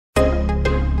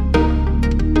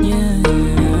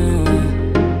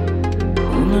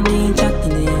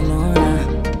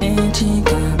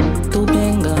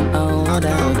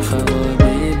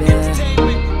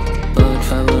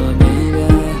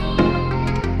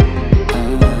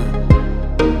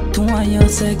your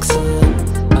sex,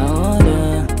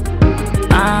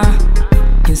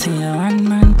 you see a one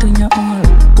man to your all.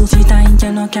 Pussy tight,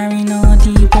 you no carry no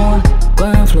deep hole. Go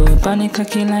and float, panic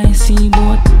cocky like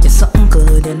seaboat. It's something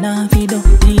good, you not feed up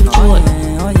deep throat.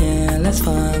 Oh yeah, let's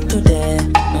fuck today.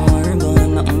 No worry about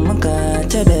nothing, I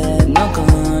got you dead. No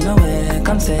going away,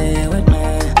 come stay with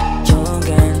me.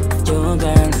 Your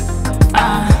girl.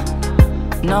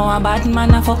 No a bad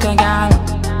man, a fuck a girl.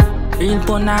 Real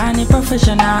Punany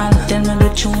professional. Tell me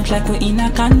the truth like we in a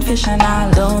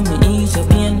confessional. Don't me ease your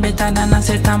pain better than a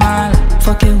cetamol.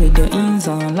 Fuck you with your ease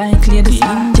on like ladies.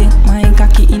 Inject my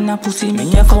cocky in a pussy,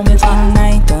 make you come it all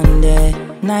night on day.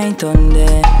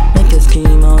 Make you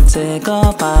scream out, say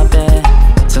go papi.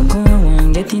 So go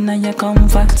and get in your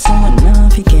comfort zone. Now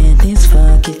forget this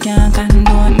fuck, it can't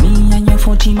condone. Me and your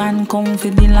 40 man come for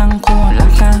the long call.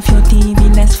 Lock off your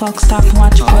TV, let's fuck, stop,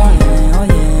 watch porn. Oh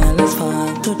yeah, let's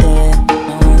fuck today.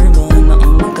 No worry about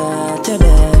nothing, I got you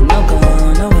dead. No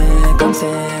going away, come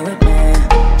stay with me.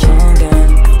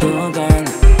 Your girl.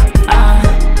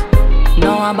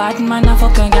 No a bad man, a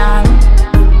fuck a girl.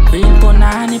 Real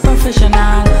Punany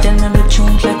professional. Tell me the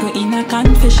truth like we in a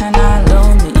confessional.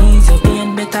 Don't me ease your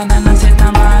pain better than a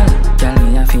cetamol. Tell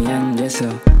me if you undress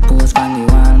you. Post on the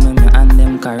wall, me and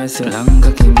them caress you. Long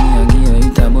cocky me a give you,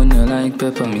 it a bun you like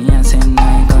pepper. Me a send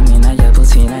my come in a your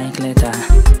pussy like letter.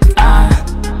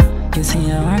 You see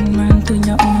a one man to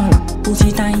your all.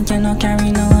 Pussy tight, you no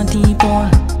carry no deep hole.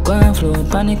 Go and float,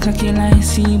 panic cocky like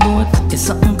seaboat. It's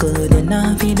something good, you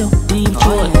not feed up deep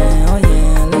throat. Oh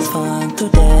yeah, let's fuck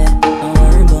today. Don't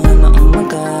worry about nothing, I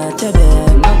got you there.